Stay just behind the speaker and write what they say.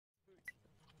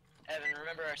Evan,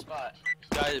 remember our spot.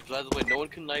 Guys, by the way, no one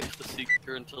can knife the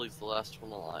Seeker until he's the last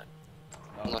one alive.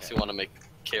 Okay. Unless you want to make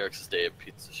KRX's day a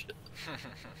piece of shit.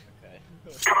 Okay.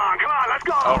 Come on, let's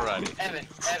go! Alrighty. Evan.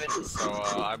 So,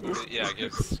 yeah,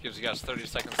 gives you guys 30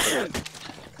 seconds to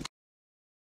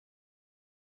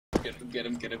Get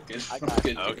him.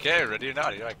 Okay, ready or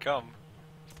not, here I come.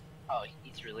 Oh,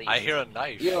 he's really. I hear a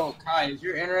knife. Yo, Kai, is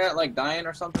your internet like dying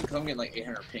or something? Cause I'm getting like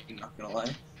 800 ping, not gonna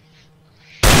lie.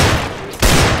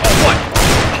 Oh, what?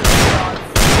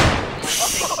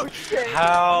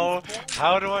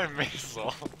 How do I miss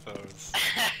all of those?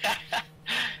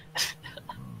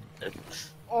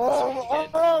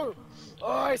 Oh,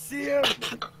 I see him!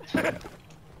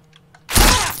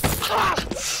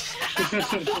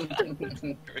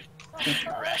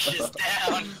 Rash is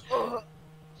down.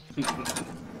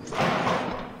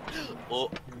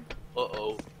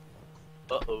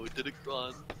 Uh-oh,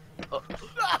 Dedicron.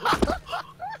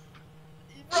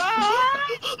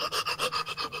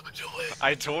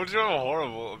 I told you I'm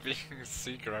horrible at being a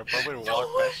seeker. I probably walked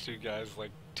past you guys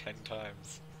like 10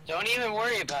 times. Don't even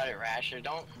worry about it, Rasher.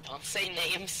 Don't say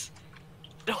names.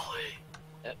 No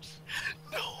way. Oops.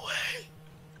 No way.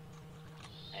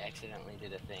 I accidentally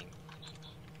did a thing.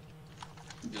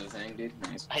 You do the thing, dude?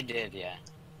 Nice. I did, yeah.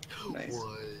 Nice.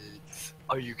 What?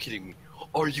 Are you kidding me?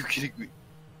 Are you kidding me?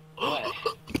 What?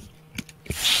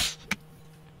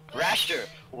 Rasher,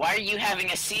 why are you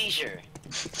having a seizure?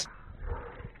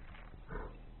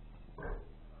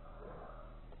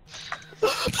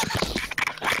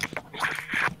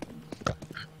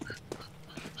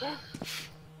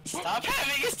 Stop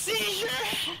having a seizure!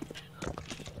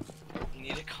 You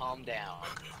need to calm down.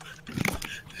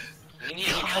 You need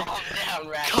to calm down,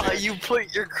 Rasher. Kai, you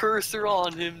put your cursor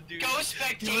on him, dude. Go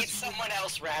spectate someone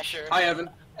else, Rasher. Hi, Evan.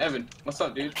 Evan, what's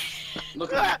up, dude?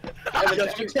 Look at me. Evan,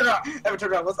 turn around. Evan,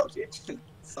 turn around. What's up, dude?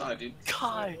 Sorry, dude.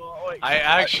 Kai. I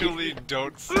actually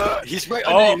don't see. He's right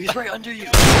under you. He's right under you.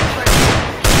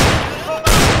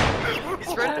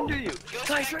 He's right under you.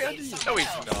 Kai, he's right under you. No, he's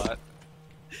not.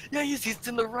 Yeah, he's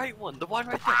in the right one. The one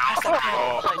right there. Past that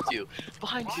panel. Behind you.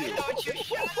 Behind Why you. don't you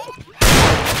shut up?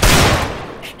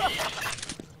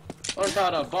 Learned how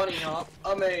to bunny hop.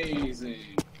 Amazing.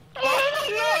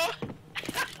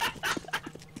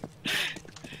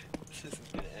 This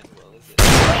isn't gonna end well, is it?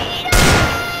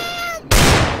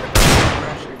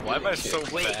 Why am I so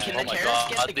Wait, bad? can Oh the my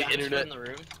terrorists God, get the the guns internet- from the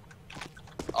room?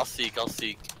 I'll seek.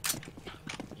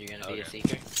 You're gonna be a Okay.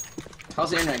 seeker?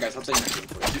 How's the internet, guys? How's the internet doing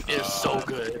for you? Dude, it's so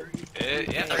good.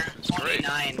 Yeah, it's great.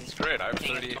 29. It's great. I have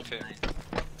Ping at 38 29.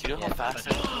 Do you know how fast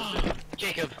it is?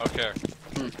 Jacob. Okay.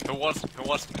 Who wants?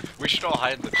 We should all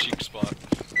hide in the cheek spot.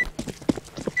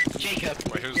 Jacob.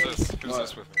 Wait, who's this? Who's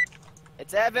this with me?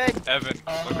 It's Evan! Evan,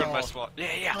 look at my Oh. spot.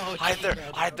 Yeah. Oh, Hide there,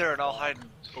 Jacob. hide there, and I'll hide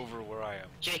over where I am.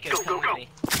 Jacob, come with me.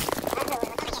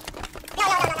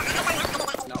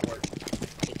 Not working.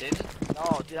 It didn't?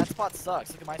 No, dude, that spot sucks.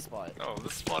 Look at my spot. No,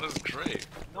 this spot is great.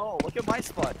 No, look at my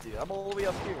spot, dude. I'm all the way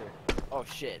up here. Oh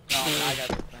shit. No, I got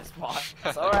my spot.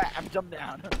 It's alright, I'm jumped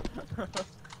down.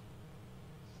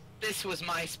 This was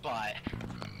my spot.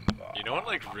 You know in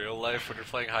like real life when you're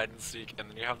playing hide and seek and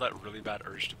then you have that really bad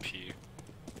urge to pee?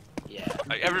 Yeah.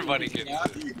 Like everybody gets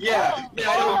it. Yeah, I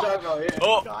know what you're talking about, yeah.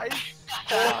 Oh! Guys?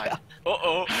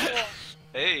 Uh-oh!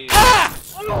 Hey!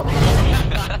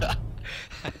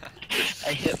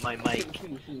 I hit my mic.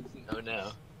 Oh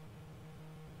no.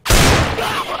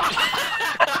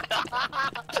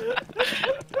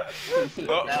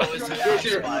 Oh. That was a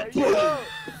Sure, bad sure. spot.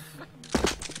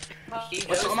 He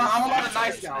So I'm on the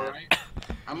nice now, right?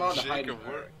 I'm on the hide. Jacob,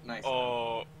 where- Nice.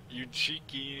 Oh, you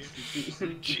cheeky.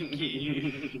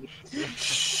 Cheeky.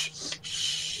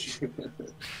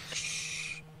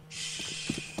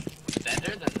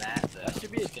 Better than that, though. That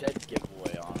should be a dead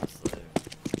giveaway, honestly.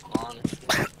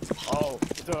 Honestly. Oh.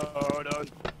 Dun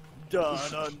dun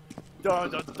dun dun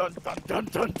dun dun dun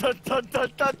dun dun dun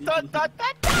dun dun dun dun dun.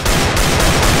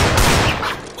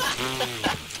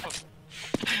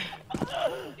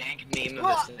 Dank meme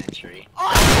of the century.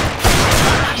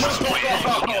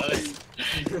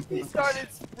 He started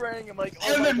spraying. I'm like,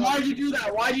 oh Evan, my why'd God. you do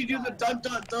that? Why'd you do the dun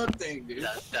dun dun thing, dude?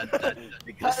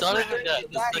 Because It's not he even did that.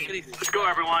 it The back. second he, Let's go,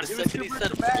 everyone. the second he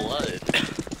said blood.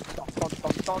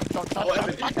 Oh,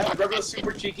 Evan, remember those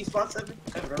super cheeky spots, Evan?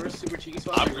 Evan, remember those super cheeky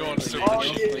spots? I'm going super Oh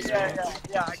cheeky.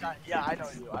 yeah,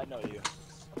 I know you.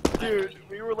 Dude,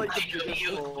 we were like the I know biggest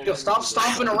you. trolls. Yo, stop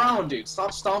stomping around, dude.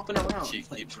 Stop stomping around.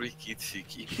 Cheeky, freaky,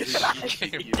 cheeky,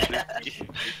 Cheeky,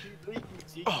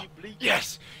 Oh, bleaky.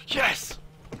 yes! Yes!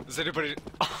 Does anybody...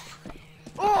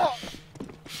 Oh!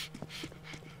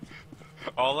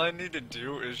 All I need to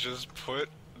do is just put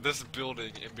this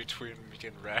building in between me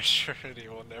and Rasher, and he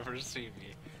will never see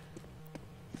me.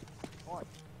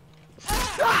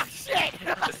 Ah, shit!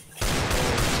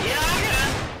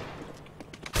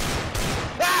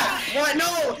 Ah! What?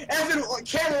 No! Evan,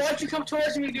 Cameron, why'd you come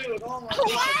towards me, dude? Oh my god.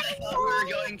 I thought we were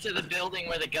going to the building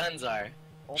where the guns are.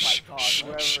 Oh my god,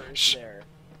 whoever is there.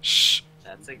 Shh.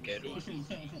 That's a good one.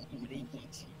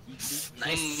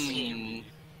 Nice scheme.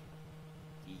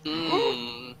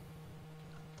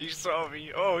 He saw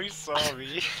me. Oh, he saw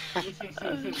me.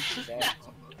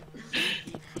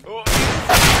 Oh.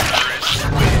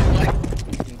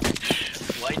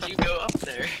 Why'd you go up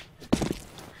there?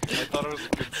 I thought it was a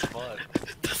good spot.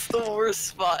 That's the worst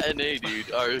spot in A,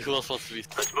 dude. Alright, who else wants to be?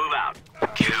 Let's move out.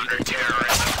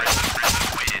 Counter-terrorist.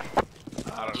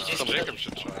 I don't know. Did you Jacob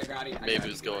should try. I got it. Maybe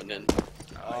it's going in.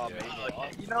 Oh, yeah.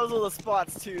 maybe. He knows all the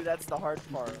spots too, that's the hard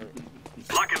part.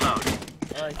 Lock and load.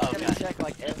 Like, you gotta check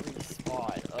like every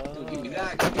spot. Dude, give me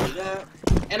that, give me that.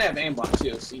 And I have aimbot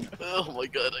too, so you know. Oh my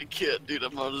god, I can't, dude.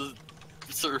 I'm not a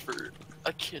surfer.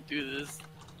 I can't do this.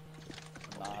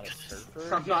 Not a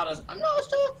surfer. I'm not a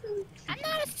surfer. I'm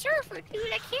not a surfer, dude.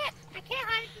 I can't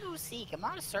hide and go seek. I'm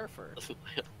not a surfer.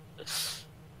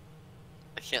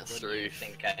 I can't What do you strafe.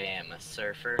 think I am, a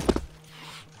surfer?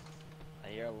 I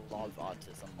hear a lot of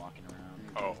autism walking around.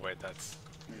 Oh wait, that's.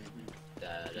 Mm-hmm.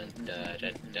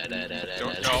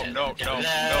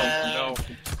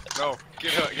 No.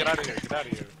 Get out of here. Get out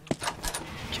of here.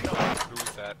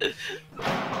 Who's that?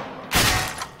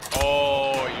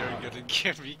 Oh, you're gonna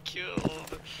get me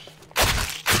killed.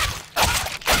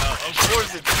 Of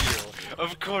course it's you.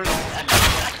 Of course it's you.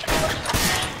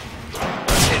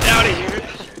 Get out of here.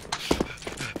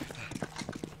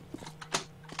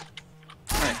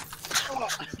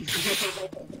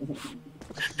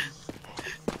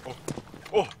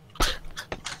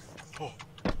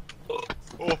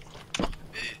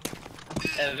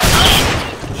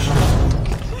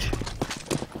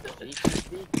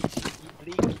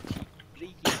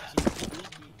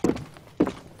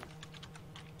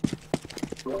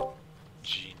 Oh.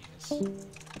 Genius.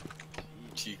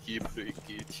 Cheeky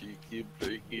breaky, cheeky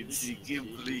breaky, cheeky No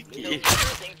bleaky.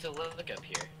 thing to look up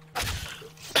here.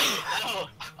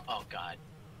 Oh god.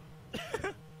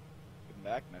 Come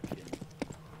back, my friend.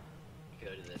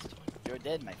 Go to this one. You're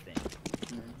dead, my friend.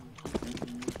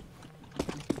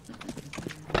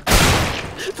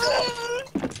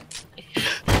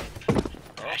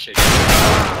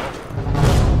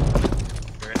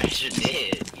 Rasher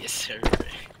did. Yes, sir.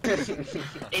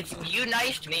 It's you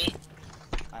knifed me.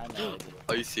 I know.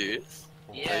 Are you serious?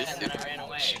 Yeah, and then I ran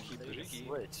away.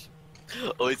 Switch.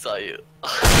 Oh, he saw you.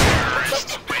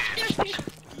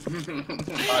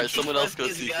 Alright, someone else go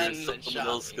His seeker. guns and Someone shot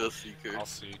else me. go seeker. I'll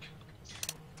seek.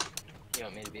 You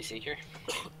want me to be seeker?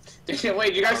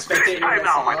 Wait, you guys spectated Time that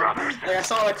now, song? my brother. Like, I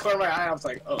saw the corner of my eye, I was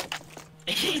like, oh.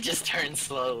 He just turned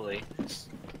slowly.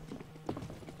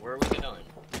 Where are we going?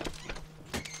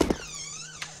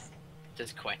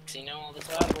 Does Quexy know all this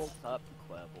stuff? Quabble, up,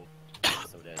 quabble. I'm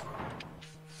so dead.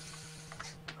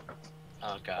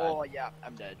 Oh god. Oh yeah,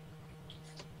 I'm dead.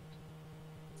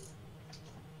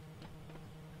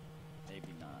 Maybe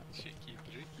not. Cheeky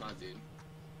breaky. Come on, dude.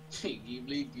 Cheeky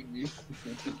bleaky bleaky.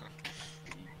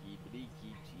 Cheeky,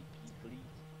 bleaky, cheeky,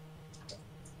 bleaky.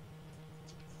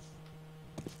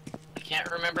 I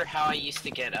can't remember how I used to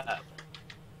get up.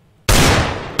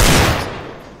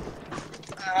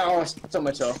 Oh, so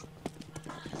much health.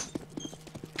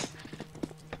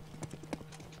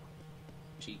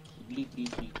 Cheeky bleaky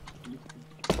cheeky.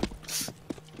 I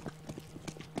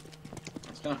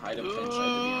was gonna hide him from inside,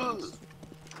 to be honest.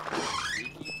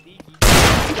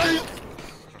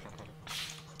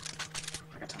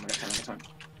 I got time.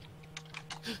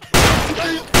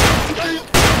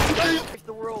 Break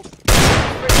the world!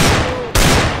 Break the world!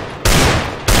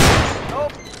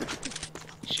 Nope!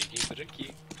 Cheeky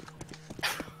breaky.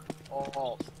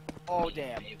 Oh, oh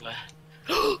damn.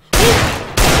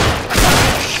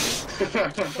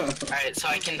 Alright, so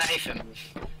I can knife him.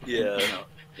 Yeah.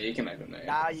 Yeah, you can knife him there.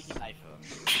 Now you can knife him.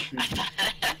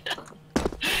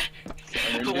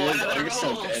 Dude, What are the you're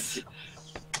so dead. rules?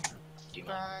 Do you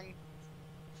mind?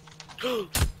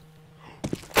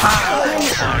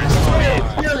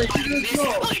 Cameron, you Missed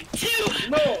should've like two!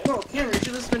 no, Cameron, you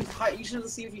should have been. You should have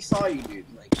seen if he saw you, dude.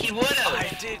 Like, He would've! I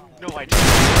didn't. No, I didn't.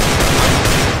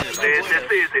 This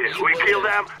is easy. We kill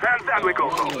them, and then we go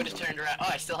He home. would've turned around. Oh,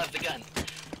 I still have the gun.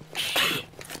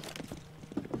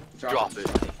 Drop it.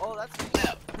 Oh, that's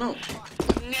No. No,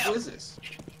 No! who is this?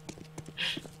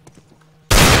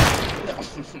 No.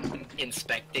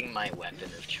 Inspecting my weapon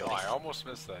of choice. Oh, I almost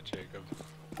missed that, Jacob.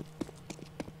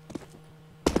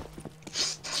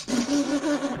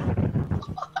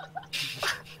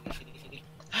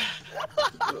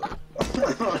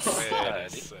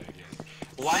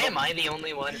 am I the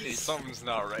only one who's... Something's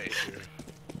not right here.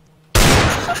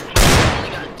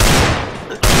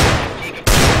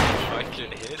 I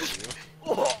can hit you.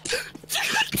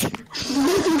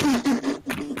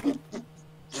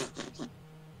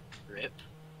 Rip.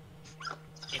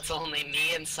 It's only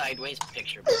me and Sideways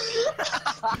Picture Boy.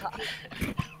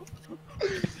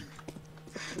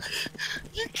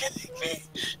 You're kidding me.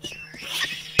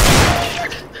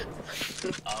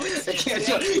 Oh, I can't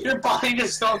do it. You're behind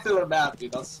yourself through the map,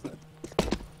 dude. That's...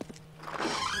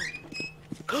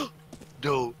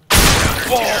 No.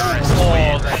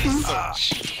 Oh, that is so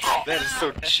cheeky. That is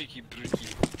so cheeky, brookie.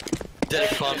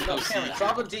 Dedicron No, goes Cameron,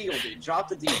 drop a deagle, dude. Drop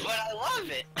the deagle. But I love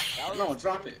it. No,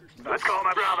 drop it. Let's go,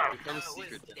 my brother. Become a That was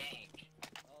secret. dang.